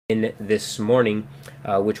in this morning,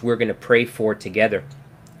 which we're going to pray for together.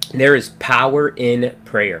 There is power in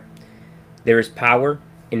prayer. There is power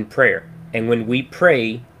in prayer. And when we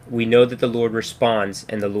pray, we know that the Lord responds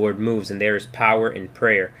and the Lord moves, and there is power in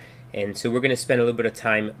prayer. And so we're going to spend a little bit of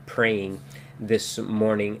time praying this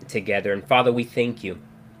morning together. And Father, we thank you.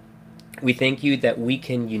 We thank you that we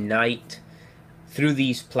can unite through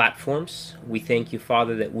these platforms. We thank you,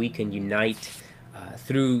 Father, that we can unite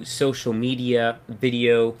through social media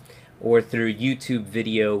video or through YouTube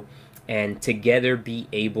video, and together be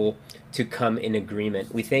able to come in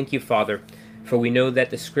agreement. We thank you, Father, for we know that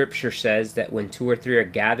the scripture says that when two or three are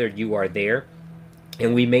gathered, you are there.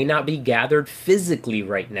 And we may not be gathered physically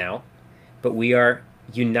right now, but we are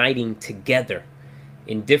uniting together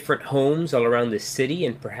in different homes all around the city,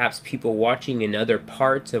 and perhaps people watching in other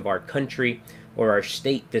parts of our country or our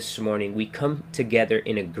state this morning. We come together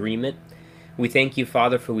in agreement. We thank you,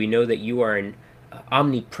 Father, for we know that you are an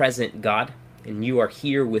omnipresent God, and you are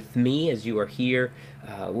here with me as you are here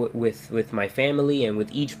with my family and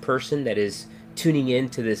with each person that is tuning in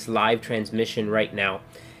to this live transmission right now.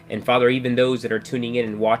 And Father, even those that are tuning in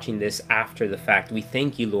and watching this after the fact, we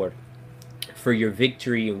thank you, Lord, for your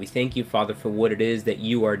victory, and we thank you, Father, for what it is that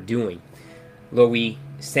you are doing. Lord, we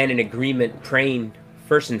stand in agreement, praying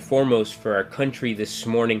first and foremost for our country this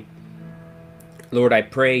morning. Lord, I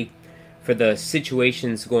pray for the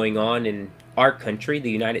situations going on in our country,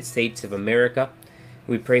 the United States of America.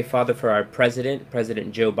 We pray, Father, for our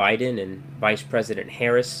President Joe Biden, and Vice President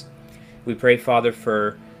Harris. We pray, Father,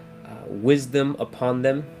 for wisdom upon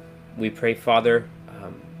them. We pray, Father,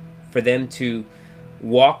 for them to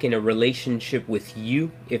walk in a relationship with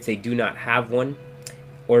you if they do not have one,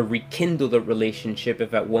 or rekindle the relationship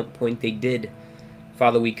if at one point they did.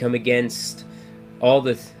 Father, we come against all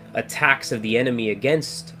the attacks of the enemy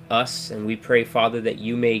against us, and we pray, Father, that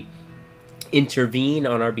you may intervene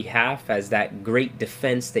on our behalf as that great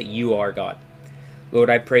defense that you are, God. Lord,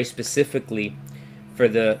 I pray specifically for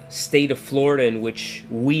the state of Florida in which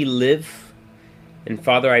we live. And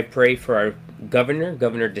Father, I pray for our Governor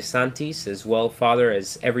DeSantis, as well, Father,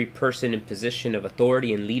 as every person in position of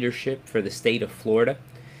authority and leadership for the state of Florida.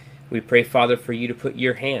 We pray, Father, for you to put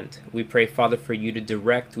your hand. We pray, Father, for you to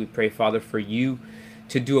direct. We pray, Father, for you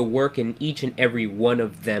to do a work in each and every one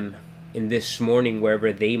of them in this morning,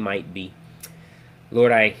 wherever they might be.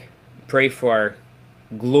 Lord, I pray for our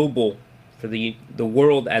global, for the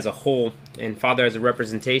world as a whole. And Father, as a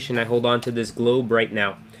representation, I hold on to this globe right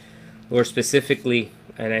now. Lord, specifically,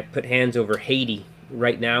 and I put hands over Haiti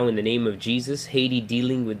right now in the name of Jesus. Haiti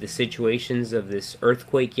dealing with the situations of this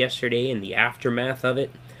earthquake yesterday and the aftermath of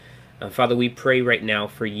it. Father, we pray right now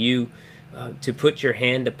for you to put your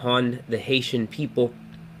hand upon the Haitian people.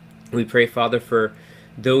 We pray, Father, for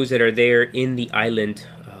those that are there in the island,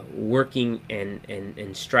 working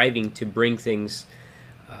and striving to bring things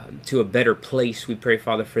to a better place. We pray,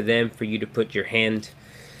 Father, for them, for you to put your hand.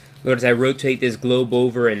 Lord, as I rotate this globe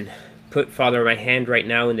over and put, Father, my hand right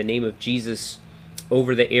now in the name of Jesus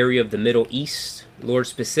over the area of the Middle East. Lord,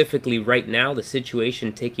 specifically right now, the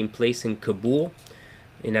situation taking place in Kabul,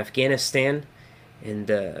 in Afghanistan,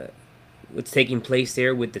 and what's taking place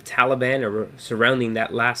there with the Taliban or surrounding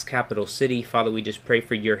that last capital city. Father, we just pray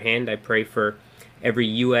for your hand. I pray for every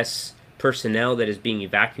U.S. personnel that is being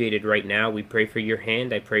evacuated right now. We pray for your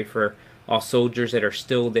hand. I pray for all soldiers that are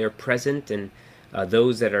still there present, and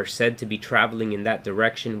those that are said to be traveling in that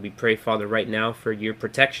direction. We pray, Father, right now for your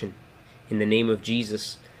protection in the name of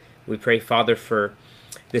Jesus. We pray, Father, for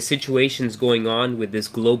the situations going on with this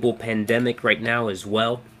global pandemic right now as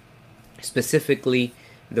well, specifically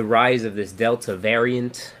the rise of this Delta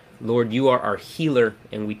variant. Lord, you are our healer,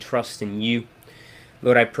 and we trust in you.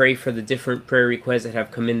 Lord, I pray for the different prayer requests that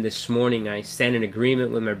have come in this morning. I stand in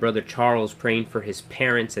agreement with my brother Charles, praying for his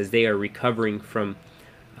parents as they are recovering from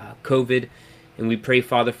COVID. And we pray,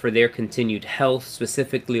 Father, for their continued health,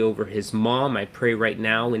 specifically over his mom. I pray right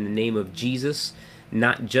now in the name of Jesus,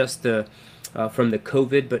 not just from the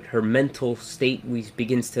COVID, but her mental state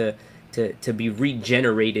begins to be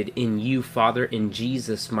regenerated in you, Father, in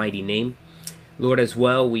Jesus' mighty name. Lord, as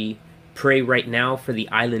well, we pray right now for the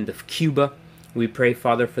island of Cuba. We pray,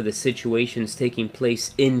 Father, for the situations taking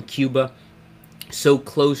place in Cuba, so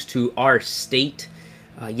close to our state,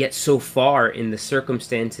 yet so far in the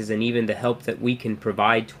circumstances and even the help that we can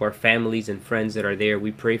provide to our families and friends that are there.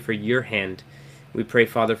 We pray for your hand. We pray,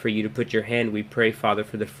 Father, for you to put your hand. We pray, Father,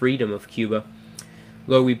 for the freedom of Cuba.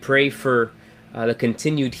 Lord, we pray for the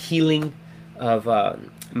continued healing of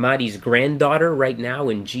Mari's granddaughter right now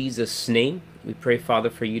in Jesus' name. We pray,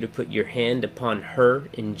 Father, for you to put your hand upon her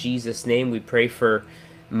in Jesus' name. We pray for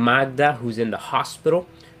Magda, who's in the hospital.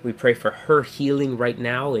 We pray for her healing right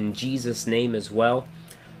now in Jesus' name as well.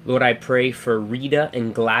 Lord, I pray for Rita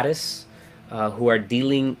and Gladys, who are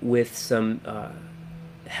dealing with some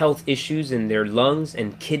health issues in their lungs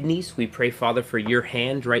and kidneys. We pray, Father, for your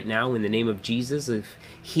hand right now in the name of Jesus of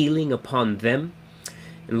healing upon them.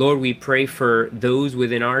 And Lord, we pray for those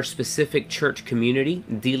within our specific church community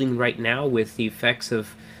dealing right now with the effects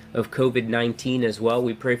of COVID-19 as well.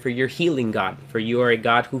 We pray for your healing, God, for you are a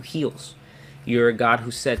God who heals. You're a God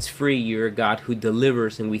who sets free. You're a God who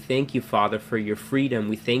delivers. And we thank you, Father, for your freedom.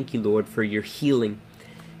 We thank you, Lord, for your healing.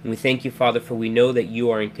 And we thank you, Father, for we know that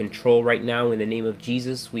you are in control right now in the name of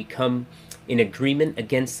Jesus. We come in agreement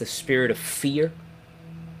against the spirit of fear.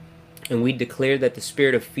 And we declare that the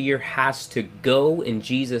spirit of fear has to go in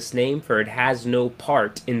Jesus' name, for it has no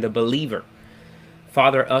part in the believer.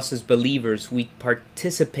 Father, us as believers, we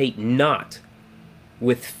participate not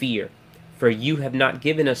with fear. For you have not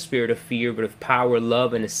given us spirit of fear, but of power,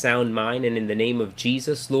 love, and a sound mind. And in the name of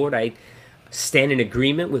Jesus, Lord, I stand in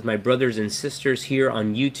agreement with my brothers and sisters here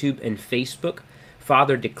on YouTube and Facebook,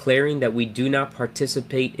 Father, declaring that we do not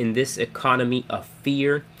participate in this economy of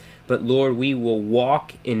fear, but Lord, we will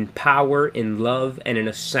walk in power, in love, and in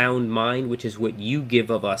a sound mind, which is what you give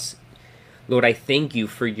of us. Lord, I thank you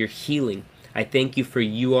for your healing. I thank you for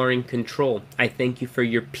you are in control. I thank you for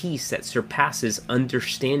your peace that surpasses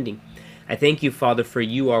understanding. I thank you, Father, for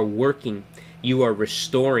you are working, you are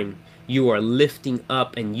restoring, you are lifting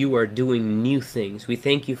up, and you are doing new things. We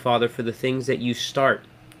thank you, Father, for the things that you start.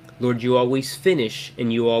 Lord, you always finish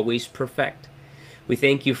and you always perfect. We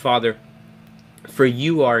thank you, Father, for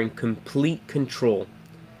you are in complete control.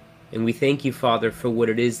 And we thank you, Father, for what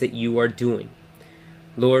it is that you are doing.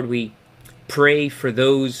 Lord, we pray for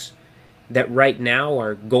those that right now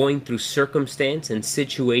are going through circumstance and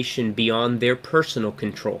situation beyond their personal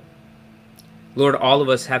control. Lord, all of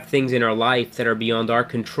us have things in our life that are beyond our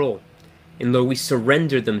control. And Lord, we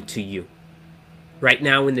surrender them to you. Right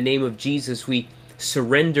now, in the name of Jesus, we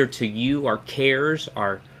surrender to you our cares,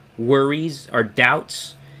 our worries, our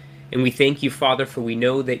doubts. And we thank you, Father, for we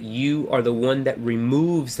know that you are the one that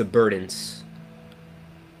removes the burdens.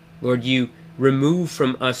 Lord, you remove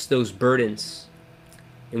from us those burdens.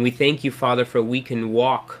 And we thank you, Father, for we can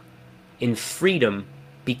walk in freedom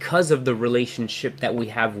because of the relationship that we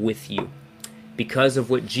have with you, because of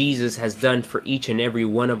what Jesus has done for each and every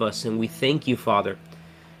one of us. And we thank you, Father,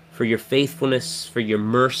 for your faithfulness, for your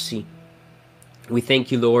mercy. We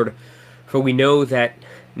thank you, Lord, for we know that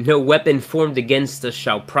no weapon formed against us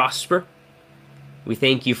shall prosper. We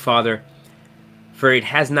thank you, Father, for it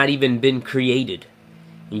has not even been created.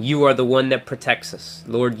 You are the one that protects us.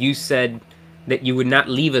 Lord, you said that you would not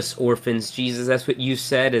leave us orphans, Jesus. That's what you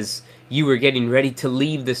said as you were getting ready to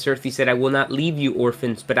leave this earth. He said, I will not leave you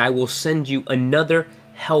orphans, but I will send you another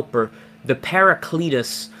helper, the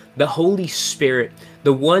Paracletus, the Holy Spirit,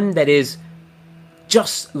 the one that is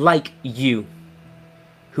just like you,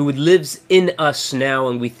 who lives in us now.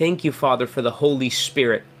 And we thank you, Father, for the Holy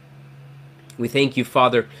Spirit. We thank you,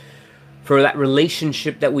 Father, for that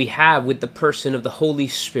relationship that we have with the person of the Holy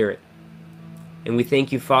Spirit. And we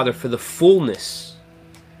thank you, Father, for the fullness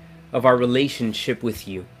of our relationship with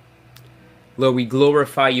you. Lord, we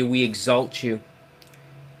glorify you, we exalt you.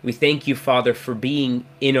 We thank you, Father, for being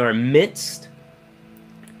in our midst.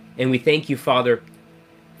 And we thank you, Father,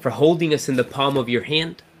 for holding us in the palm of your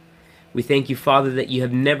hand. We thank you, Father, that you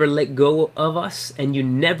have never let go of us and you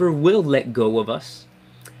never will let go of us.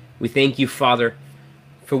 We thank you, Father,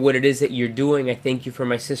 for what it is that you're doing. I thank you for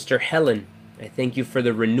my sister Helen. I thank you for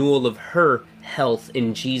the renewal of her health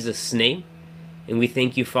in Jesus' name. And we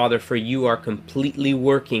thank you, Father, for you are completely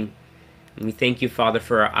working. And we thank you, Father,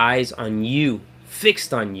 for our eyes on you,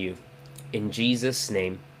 fixed on you. In Jesus'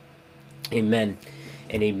 name, amen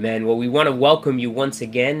and amen. Well, we want to welcome you once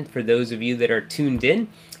again for those of you that are tuned in.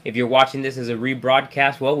 If you're watching this as a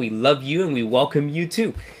rebroadcast, well, we love you and we welcome you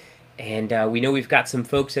too. And we know we've got some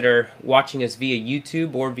folks that are watching us via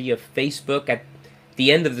YouTube or via Facebook. At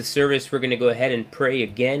the end of the service, we're going to go ahead and pray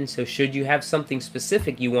again. So should you have something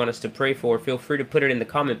specific you want us to pray for, feel free to put it in the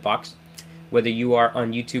comment box, whether you are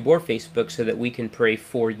on YouTube or Facebook, so that we can pray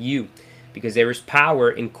for you. Because there is power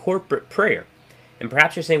in corporate prayer. And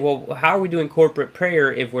perhaps you're saying, well, how are we doing corporate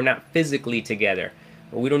prayer if we're not physically together?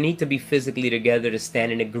 Well, we don't need to be physically together to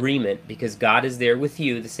stand in agreement, because God is there with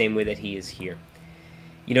you the same way that he is here.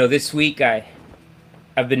 You know, this week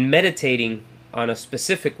I've been meditating on a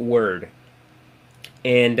specific word.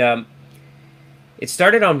 And it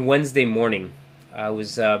started on Wednesday morning. I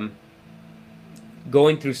was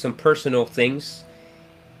going through some personal things,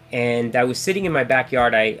 and I was sitting in my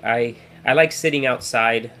backyard. I like sitting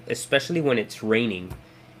outside, especially when it's raining.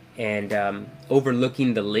 and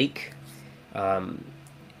overlooking the lake.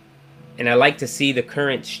 And I like to see the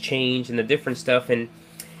currents change and the different stuff. And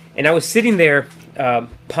I was sitting there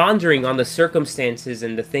pondering on the circumstances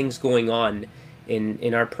and the things going on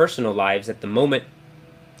in our personal lives at the moment.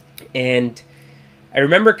 And I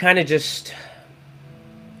remember kind of just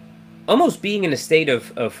almost being in a state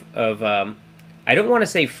of I don't want to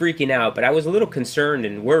say freaking out, but I was a little concerned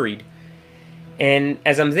and worried. And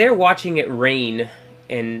as I'm there watching it rain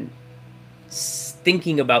and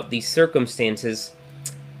thinking about these circumstances,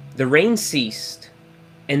 the rain ceased,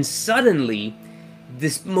 and suddenly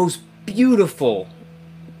this most beautiful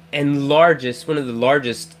and largest, one of the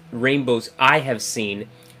largest rainbows I have seen,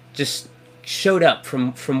 just showed up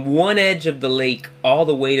from one edge of the lake all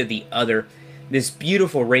the way to the other. This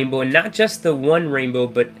beautiful rainbow, and not just the one rainbow,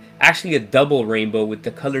 but actually a double rainbow with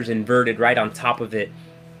the colors inverted right on top of it.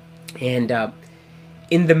 And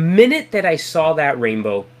in the minute that I saw that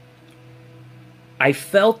rainbow, I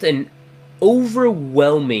felt an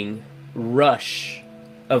overwhelming rush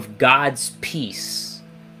of God's peace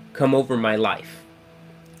come over my life.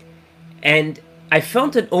 And I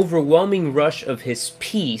felt an overwhelming rush of His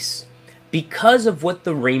peace because of what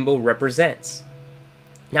the rainbow represents.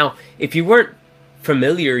 Now, if you weren't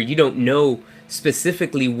familiar, you don't know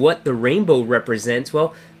specifically what the rainbow represents.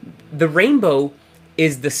 Well, the rainbow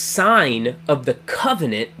is the sign of the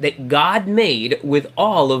covenant that God made with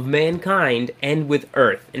all of mankind and with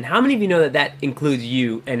earth. And how many of you know that that includes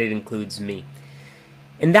you and it includes me?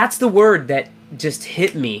 And that's the word that just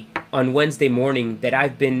hit me on Wednesday morning that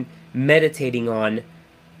I've been meditating on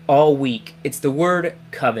all week. It's the word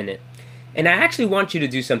covenant. And I actually want you to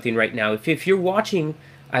do something right now. If you're watching,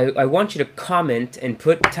 I want you to comment and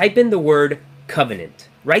type in the word covenant.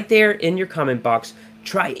 Right there in your comment box,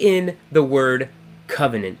 try in the word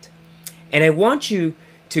covenant. And I want you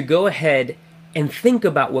to go ahead and think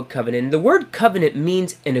about what covenant. The word covenant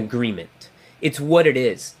means an agreement. It's what it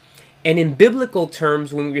is. And in biblical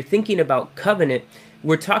terms, when we're thinking about covenant,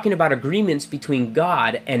 we're talking about agreements between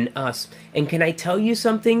God and us. And can I tell you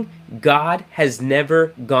something? God has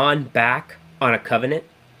never gone back on a covenant.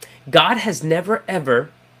 God has never, ever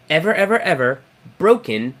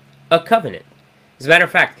broken a covenant. As a matter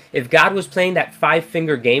of fact, if God was playing that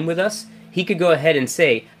 5-finger game with us, He could go ahead and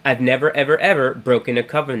say, I've never, ever broken a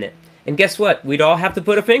covenant. And guess what? We'd all have to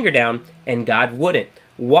put a finger down, and God wouldn't.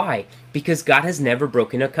 Why? Because God has never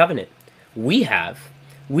broken a covenant. We have.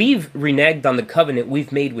 We've reneged on the covenant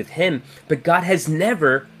we've made with Him, but God has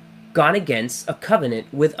never gone against a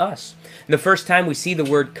covenant with us. And the first time we see the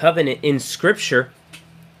word covenant in Scripture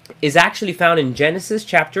is actually found in Genesis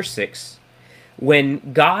chapter 6,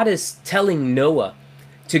 when God is telling Noah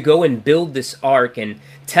to go and build this ark and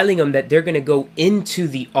telling him that they're going to go into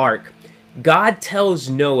the ark. God tells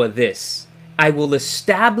Noah this: I will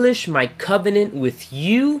establish my covenant with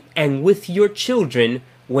you and with your children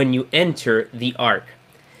when you enter the ark.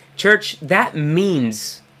 Church, that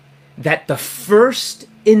means that the first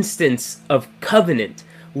instance of covenant,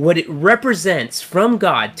 what it represents from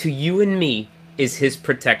God to you and me, is His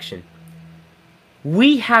protection.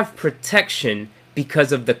 We have protection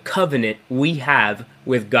because of the covenant we have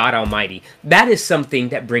with God Almighty. That is something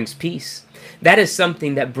that brings peace. That is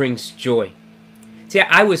something that brings joy. See,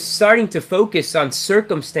 I was starting to focus on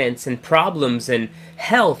circumstance and problems and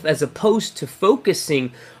health as opposed to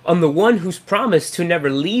focusing on the one who's promised to never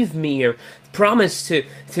leave me or promised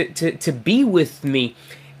to be with me.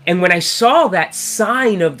 And when I saw that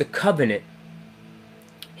sign of the covenant,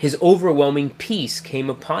 His overwhelming peace came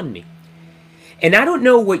upon me. And I don't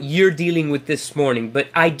know what you're dealing with this morning, but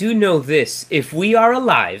I do know this: if we are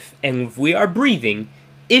alive and if we are breathing,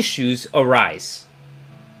 issues arise.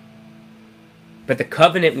 But the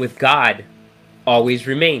covenant with God always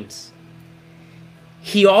remains.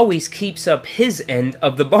 He always keeps up His end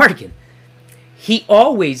of the bargain. He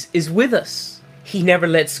always is with us. He never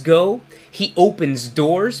lets go. He opens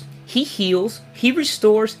doors. He heals. He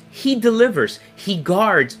restores. He delivers. He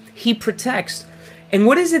guards. He protects. And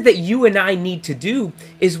what is it that you and I need to do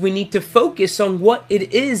is we need to focus on what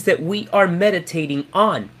it is that we are meditating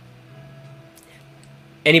on.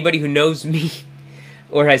 Anybody who knows me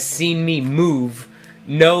or has seen me move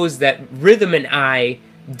knows that rhythm and I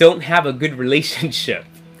don't have a good relationship.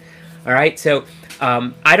 All right, so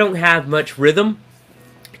I don't have much rhythm,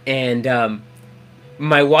 and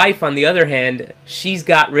my wife, on the other hand, she's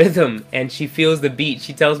got rhythm and she feels the beat.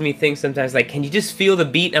 She tells me things sometimes like, can you just feel the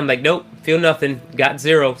beat? I'm like, nope, feel nothing, got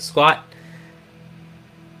zero, squat.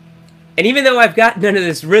 And even though I've got none of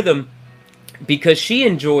this rhythm, because she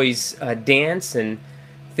enjoys dance and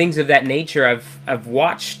things of that nature, I've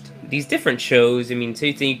watched these different shows. I mean, so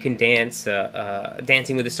you can dance,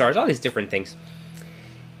 Dancing with the Stars, all these different things.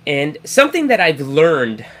 And something that I've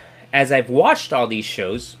learned as I've watched all these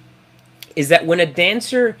shows is that when a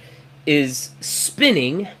dancer is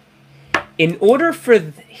spinning, in order for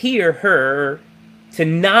he or her to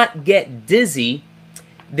not get dizzy,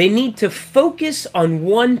 they need to focus on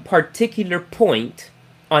one particular point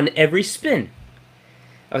on every spin.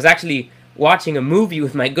 I was actually watching a movie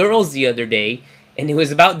with my girls the other day, and it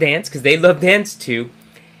was about dance, because they love dance too.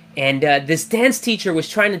 And this dance teacher was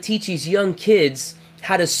trying to teach these young kids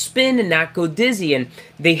how to spin and not go dizzy. And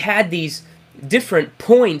they had these different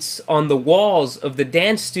points on the walls of the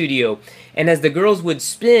dance studio. And as the girls would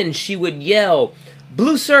spin, she would yell,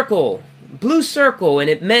 "Blue circle, blue circle," and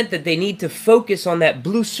it meant that they need to focus on that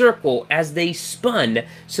blue circle as they spun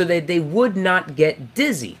so that they would not get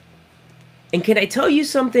dizzy. And can I tell you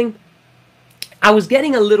something? I was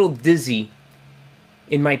getting a little dizzy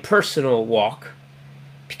in my personal walk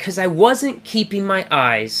because I wasn't keeping my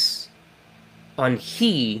eyes on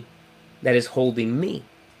He that is holding me.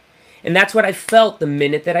 And that's what I felt the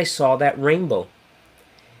minute that I saw that rainbow.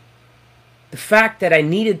 The fact that I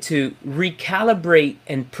needed to recalibrate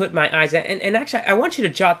and put my eyes, and actually I want you to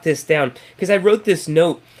jot this down because I wrote this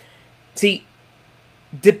note. See,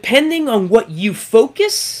 depending on what you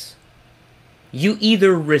focus, you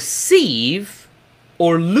either receive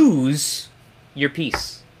or lose your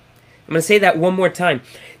peace. I'm going to say that one more time.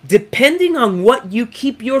 Depending on what you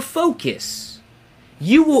keep your focus,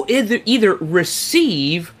 you will either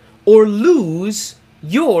receive or lose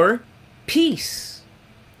your peace.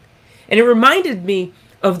 And it reminded me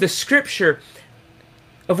of the scripture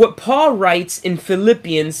of what Paul writes in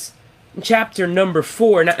Philippians chapter number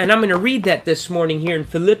 4. And I'm going to read that this morning here in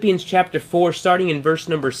Philippians chapter 4, starting in verse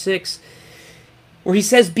number 6, where he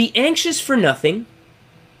says, "Be anxious for nothing,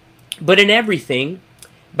 but in everything,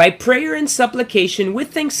 by prayer and supplication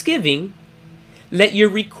with thanksgiving, let your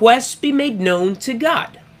requests be made known to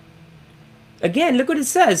God." Again, look what it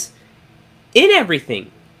says. In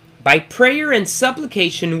everything, by prayer and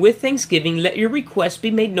supplication with thanksgiving, let your requests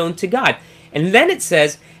be made known to God. And then it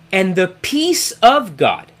says, and the peace of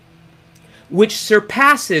God, which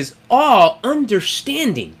surpasses all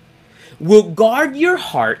understanding, will guard your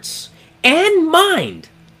hearts and mind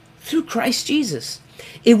through Christ Jesus.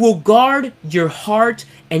 It will guard your heart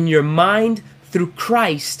and your mind through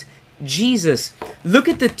Christ Jesus. Look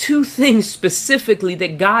at the two things specifically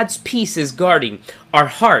that God's peace is guarding. Our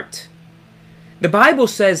heart. The Bible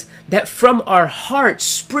says that from our heart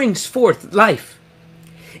springs forth life.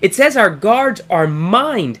 It says our guards our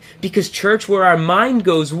mind, because church, where our mind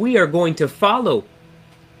goes, we are going to follow.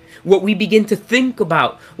 What we begin to think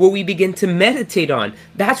about, what we begin to meditate on,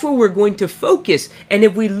 that's where we're going to focus. And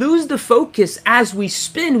if we lose the focus as we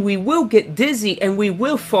spin, we will get dizzy and we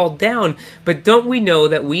will fall down. But don't we know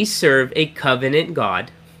that we serve a covenant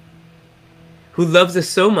God who loves us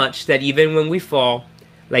so much that even when we fall,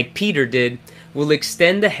 like Peter did, will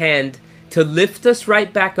extend the hand to lift us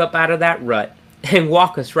right back up out of that rut and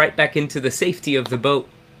walk us right back into the safety of the boat.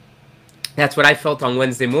 That's what I felt on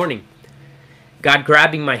Wednesday morning. God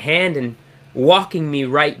grabbing my hand and walking me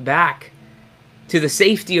right back to the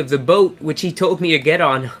safety of the boat, which He told me to get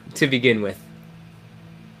on to begin with.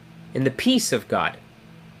 And the peace of God.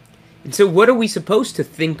 And so what are we supposed to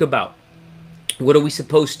think about? What are we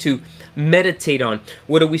supposed to meditate on?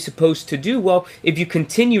 What are we supposed to do? Well, if you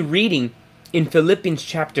continue reading in Philippians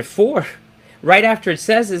chapter 4, right after it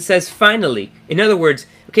says finally. In other words,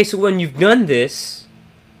 okay, so when you've done this,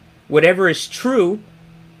 whatever is true,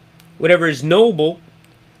 whatever is noble,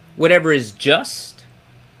 whatever is just,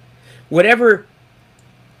 whatever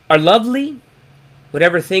are lovely,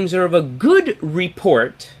 whatever things are of a good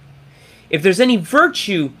report, if there's any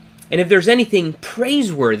virtue and if there's anything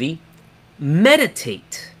praiseworthy,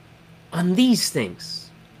 meditate on these things.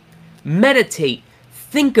 Meditate,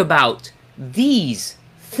 think about these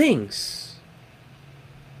things.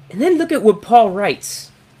 And then look at what Paul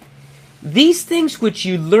writes. These things which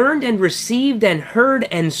you learned and received and heard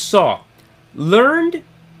and saw. Learned,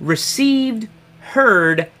 received,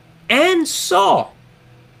 heard, and saw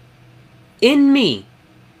in me.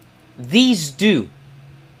 These do.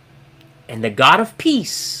 And the God of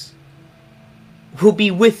peace will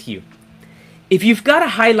be with you. If you've got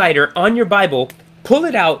a highlighter on your Bible, pull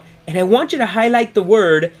it out, and I want you to highlight the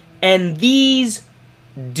word, and these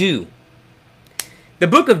do. The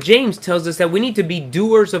book of James tells us that we need to be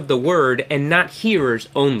doers of the word and not hearers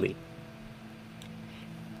only.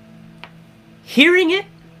 Hearing it,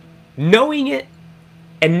 knowing it,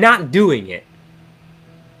 and not doing it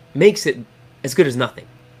makes it as good as nothing.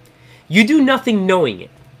 You do nothing knowing it.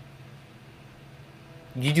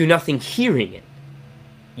 You do nothing hearing it.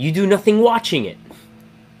 You do nothing watching it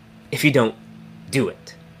if you don't do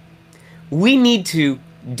it. We need to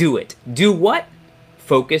do it. Do what?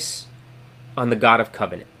 Focus on the God of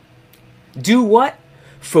covenant. Do what?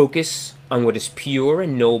 Focus on what is pure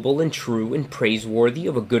and noble and true and praiseworthy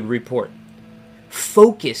of a good report.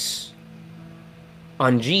 Focus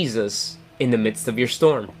on Jesus in the midst of your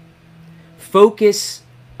storm. Focus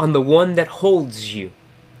on the one that holds you.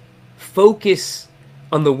 Focus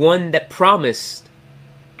on the one that promised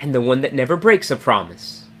and the one that never breaks a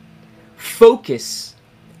promise. Focus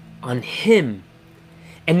on him.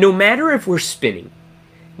 And no matter if we're spinning,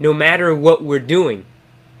 no matter what we're doing,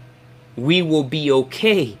 we will be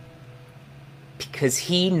okay because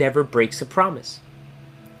he never breaks a promise.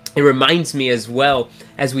 It reminds me as well,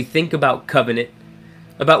 as we think about covenant,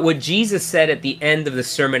 about what Jesus said at the end of the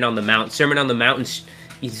Sermon on the Mount. Sermon on the Mount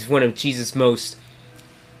is one of Jesus' most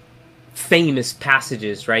famous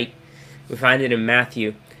passages, right? We find it in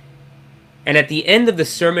Matthew. And at the end of the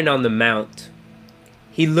Sermon on the Mount,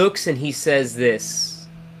 he looks and he says this.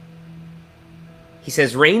 He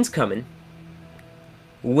says, rain's coming,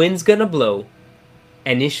 wind's gonna blow,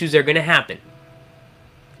 and issues are gonna happen.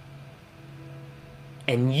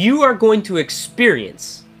 And you are going to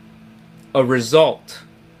experience a result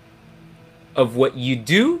of what you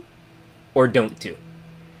do or don't do.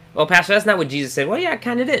 Well, Pastor, that's not what Jesus said. Well, yeah, it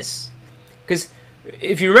kind of is. Because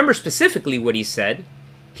if you remember specifically what he said,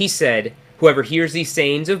 whoever hears these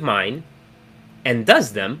sayings of mine and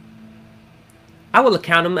does them, I will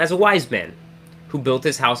account him as a wise man who built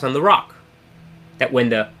his house on the rock. That when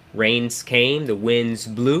the rains came, the winds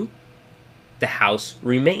blew, the house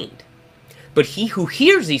remained. But he who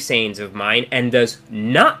hears these sayings of mine and does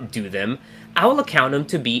not do them, I will account him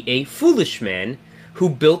to be a foolish man who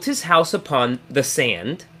built his house upon the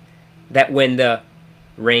sand, that when the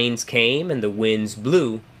rains came and the winds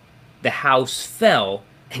blew, the house fell,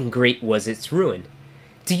 and great was its ruin.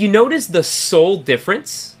 Do you notice the sole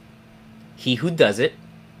difference? He who does it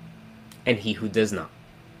and he who does not.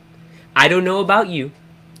 I don't know about you,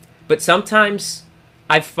 but sometimes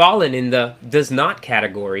I've fallen in the does not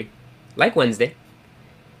category, like Wednesday.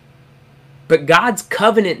 But God's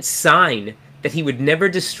covenant sign that he would never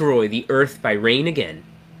destroy the earth by rain again,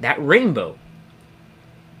 that rainbow,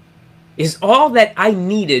 is all that I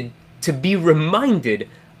needed to be reminded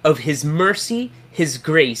of his mercy, his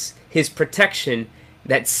grace, his protection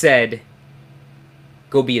that said,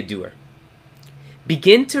 go be a doer.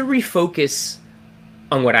 Begin to refocus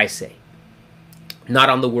on what I say. Not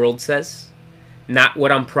on the world says, not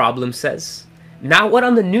what on problem says, not what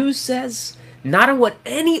on the news says, not on what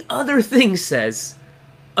any other thing says,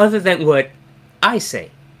 other than what I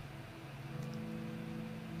say.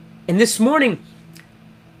 And this morning,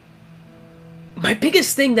 my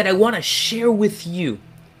biggest thing that I want to share with you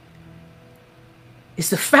is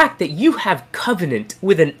the fact that you have covenant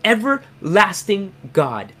with an everlasting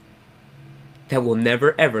God that will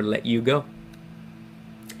never ever let you go.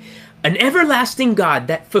 An everlasting God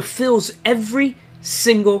that fulfills every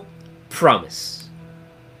single promise.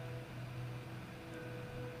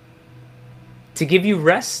 To give you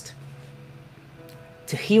rest,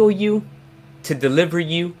 to heal you, to deliver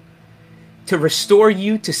you, to restore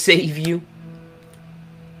you, to save you,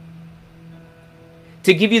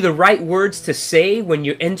 to give you the right words to say when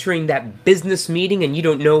you're entering that business meeting and you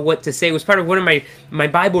don't know what to say. It was part of one of my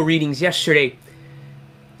Bible readings yesterday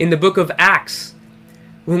in the book of Acts,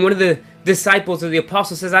 when one of the disciples or the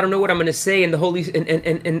apostle says, I don't know what I'm going to say, and the Holy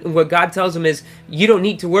and what God tells him is, you don't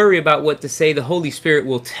need to worry about what to say. The Holy Spirit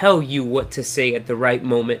will tell you what to say at the right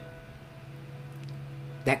moment.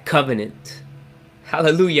 That covenant.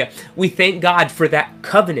 Hallelujah. We thank God for that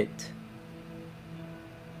covenant.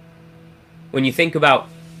 When you think about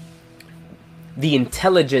the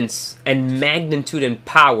intelligence and magnitude and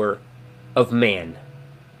power of man.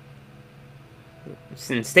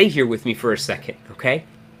 And stay here with me for a second, okay?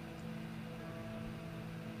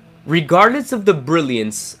 Regardless of the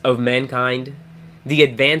brilliance of mankind, the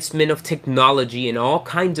advancement of technology and all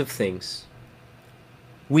kinds of things,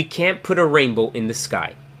 we can't put a rainbow in the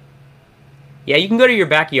sky. Yeah, you can go to your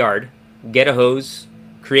backyard, get a hose,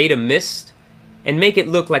 create a mist, and make it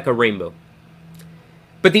look like a rainbow.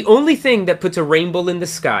 But the only thing that puts a rainbow in the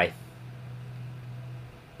sky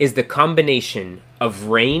is the combination of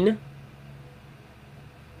rain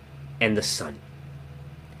and the sun.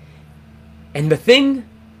 And the thing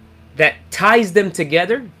that ties them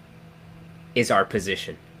together is our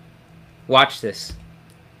position. Watch this.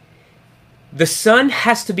 The sun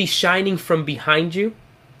has to be shining from behind you,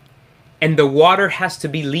 and the water has to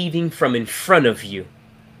be leaving from in front of you,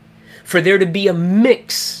 for there to be a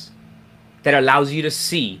mix that allows you to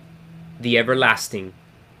see the everlasting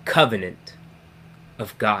covenant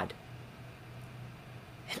of God.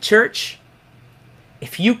 And church,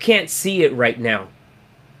 if you can't see it right now,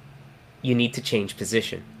 you need to change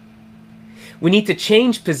position. We need to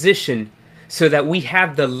change position so that we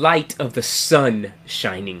have the light of the sun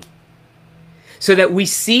shining. So that we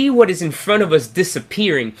see what is in front of us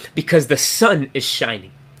disappearing because the sun is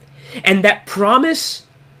shining. And that promise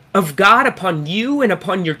of God upon you and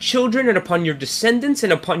upon your children and upon your descendants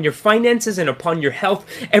and upon your finances and upon your health,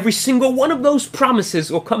 every single one of those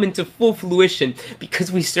promises will come into full fruition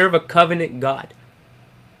because we serve a covenant God.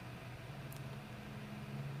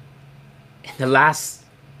 And the last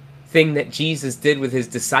thing that Jesus did with his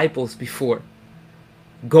disciples before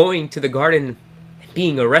going to the garden and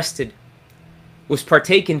being arrested was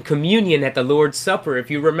partake in communion at the Lord's Supper,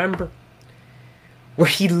 if you remember, where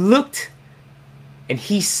he looked and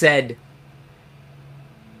he said,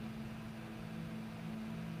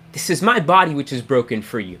 "This is my body which is broken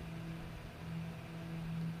for you."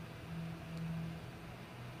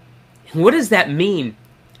 And what does that mean?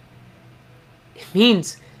 It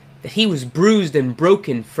means that he was bruised and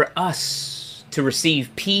broken for us to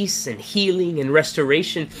receive peace and healing and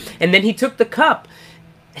restoration. And then he took the cup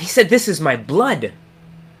and he said, "This is my blood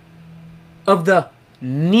of the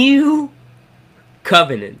new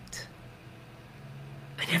covenant,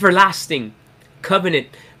 an everlasting covenant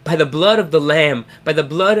by the blood of the Lamb, by the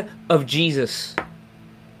blood of Jesus,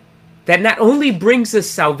 that not only brings us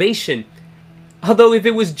salvation, although if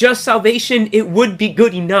it was just salvation, it would be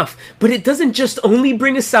good enough. But it doesn't just only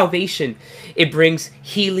bring us salvation. It brings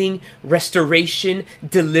healing, restoration,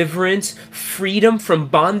 deliverance, freedom from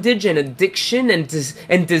bondage and addiction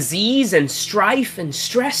and disease and strife and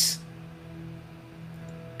stress.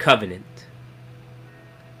 Covenant.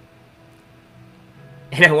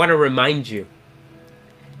 And I want to remind you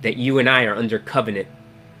that you and I are under covenant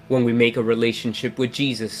when we make a relationship with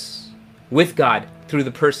Jesus, with God, through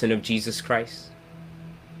the person of Jesus Christ.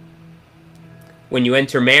 When you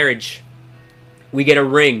enter marriage, we get a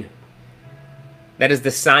ring. That is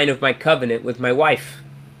the sign of my covenant with my wife.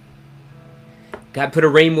 God put a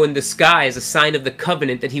rainbow in the sky as a sign of the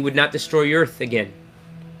covenant that he would not destroy earth again.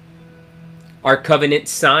 Our covenant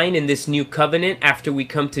sign in this new covenant after we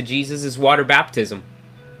come to Jesus is water baptism.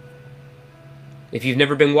 If you've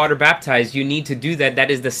never been water baptized, you need to do that.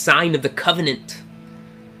 That is the sign of the covenant.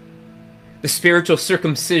 The spiritual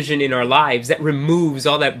circumcision in our lives that removes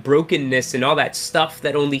all that brokenness and all that stuff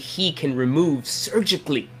that only he can remove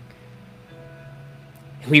surgically.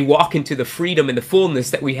 And we walk into the freedom and the fullness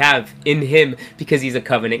that we have in him because he's a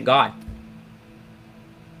covenant God.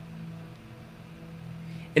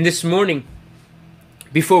 And this morning,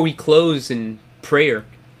 before we close in prayer,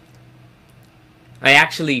 I'm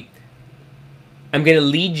going to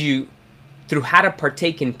lead you through how to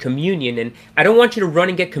partake in communion. And I don't want you to run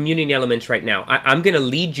and get communion elements right now. I'm going to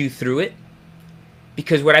lead you through it,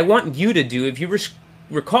 because what I want you to do, if you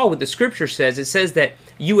recall what the scripture says, it says that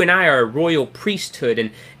you and I are a royal priesthood,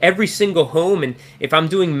 and every single home, and if I'm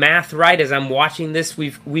doing math right as I'm watching this,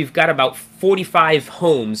 we've got about 45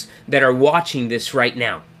 homes that are watching this right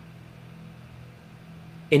now.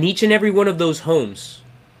 In each and every one of those homes,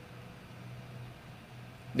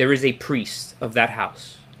 there is a priest of that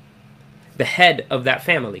house, the head of that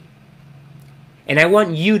family. And I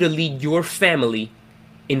want you to lead your family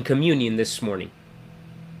in communion this morning.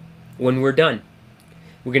 When we're done,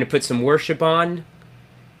 we're going to put some worship on.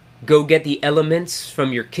 Go get the elements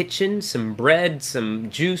from your kitchen, some bread, some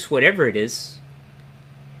juice, whatever it is,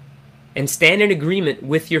 and stand in agreement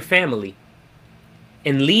with your family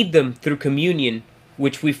and lead them through communion,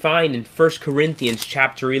 which we find in 1 Corinthians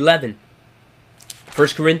chapter 11. 1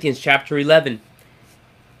 Corinthians chapter 11.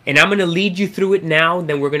 And I'm going to lead you through it now, and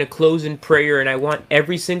then we're going to close in prayer, and I want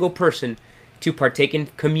every single person to partake in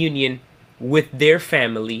communion with their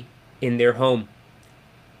family in their home.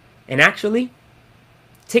 And actually,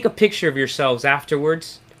 take a picture of yourselves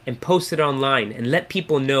afterwards and post it online and let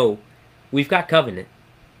people know we've got covenant.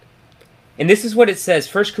 And this is what it says,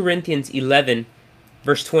 1 Corinthians 11,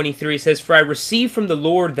 verse 23 says, "For I received from the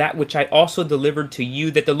Lord that which I also delivered to you,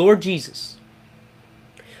 that the Lord Jesus,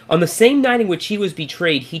 on the same night in which he was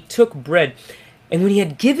betrayed, he took bread, and when he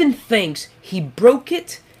had given thanks, he broke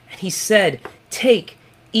it, and he said, 'Take,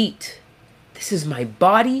 eat. This is my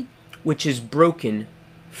body, which is broken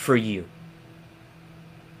for you.'"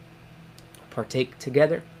 Partake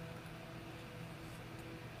together.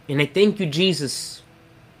 And I thank you, Jesus,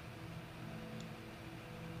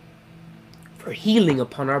 for healing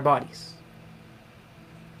upon our bodies.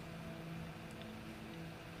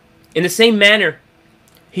 In the same manner,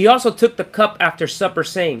 he also took the cup after supper,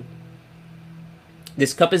 saying,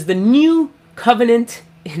 This cup is the new covenant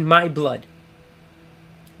in my blood.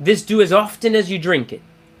 This do as often as you drink it,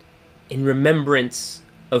 in remembrance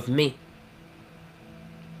of me.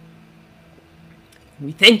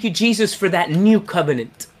 We thank you, Jesus, for that new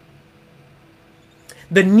covenant.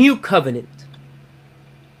 The new covenant.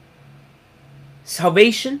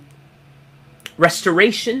 Salvation,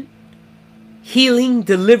 restoration, healing,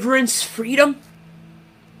 deliverance, freedom.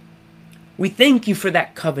 We thank you for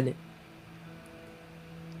that covenant.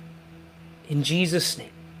 In Jesus'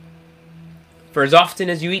 name. For as often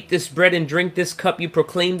as you eat this bread and drink this cup, you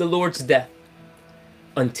proclaim the Lord's death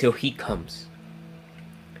until he comes.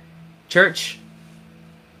 Church,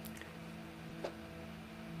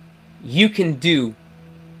 you can do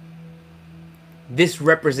this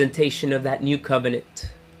representation of that new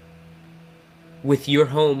covenant with your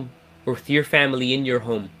home or with your family in your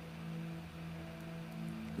home.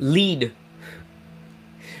 Lead.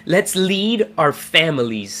 Let's lead our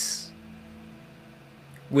families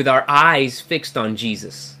with our eyes fixed on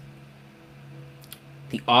Jesus,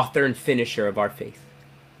 the author and finisher of our faith,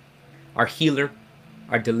 our healer,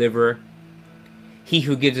 our deliverer, he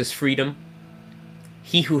who gives us freedom,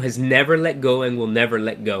 he who has never let go and will never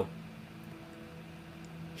let go,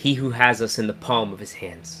 he who has us in the palm of his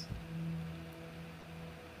hands.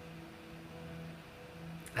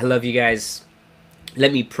 I love you guys.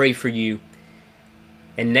 Let me pray for you.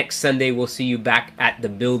 And next Sunday, we'll see you back at the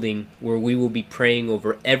building where we will be praying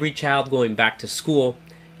over every child going back to school.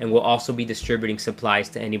 And we'll also be distributing supplies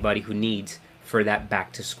to anybody who needs for that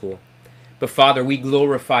back to school. But Father, we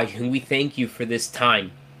glorify you and we thank you for this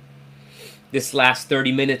time. This last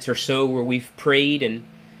 30 minutes or so where we've prayed and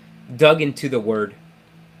dug into the word.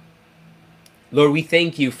 Lord, we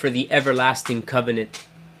thank you for the everlasting covenant.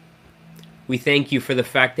 We thank you for the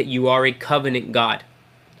fact that you are a covenant God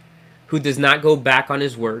who does not go back on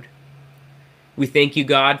his word. We thank you,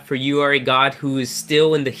 God, for you are a God who is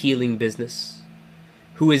still in the healing business,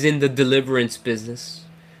 who is in the deliverance business,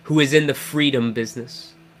 who is in the freedom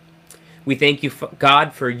business. We thank you,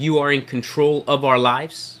 God, for you are in control of our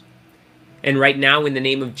lives. And right now, in the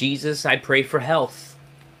name of Jesus, I pray for health.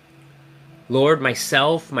 Lord,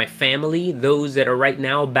 myself, my family, those that are right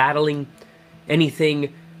now battling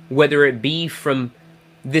anything, whether it be from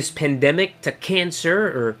this pandemic to cancer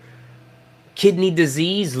or kidney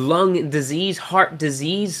disease, lung disease, heart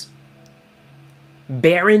disease,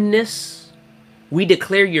 barrenness, we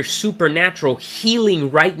declare your supernatural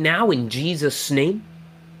healing right now in Jesus' name.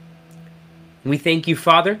 We thank you,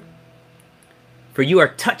 Father, for you are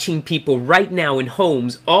touching people right now in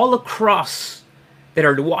homes all across that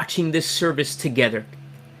are watching this service together.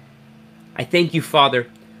 I thank you, Father,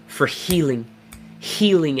 for healing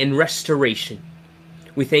and restoration.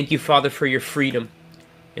 We thank you, Father, for your freedom.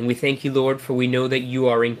 And we thank you, Lord, for we know that you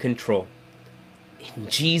are in control. In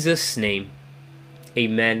Jesus' name,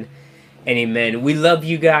 amen and amen. We love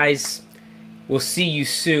you guys. We'll see you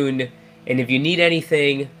soon. And if you need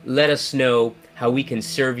anything, let us know how we can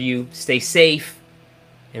serve you. Stay safe.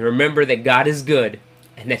 And remember that God is good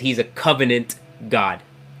and that he's a covenant God.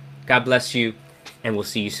 God bless you, and we'll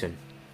see you soon.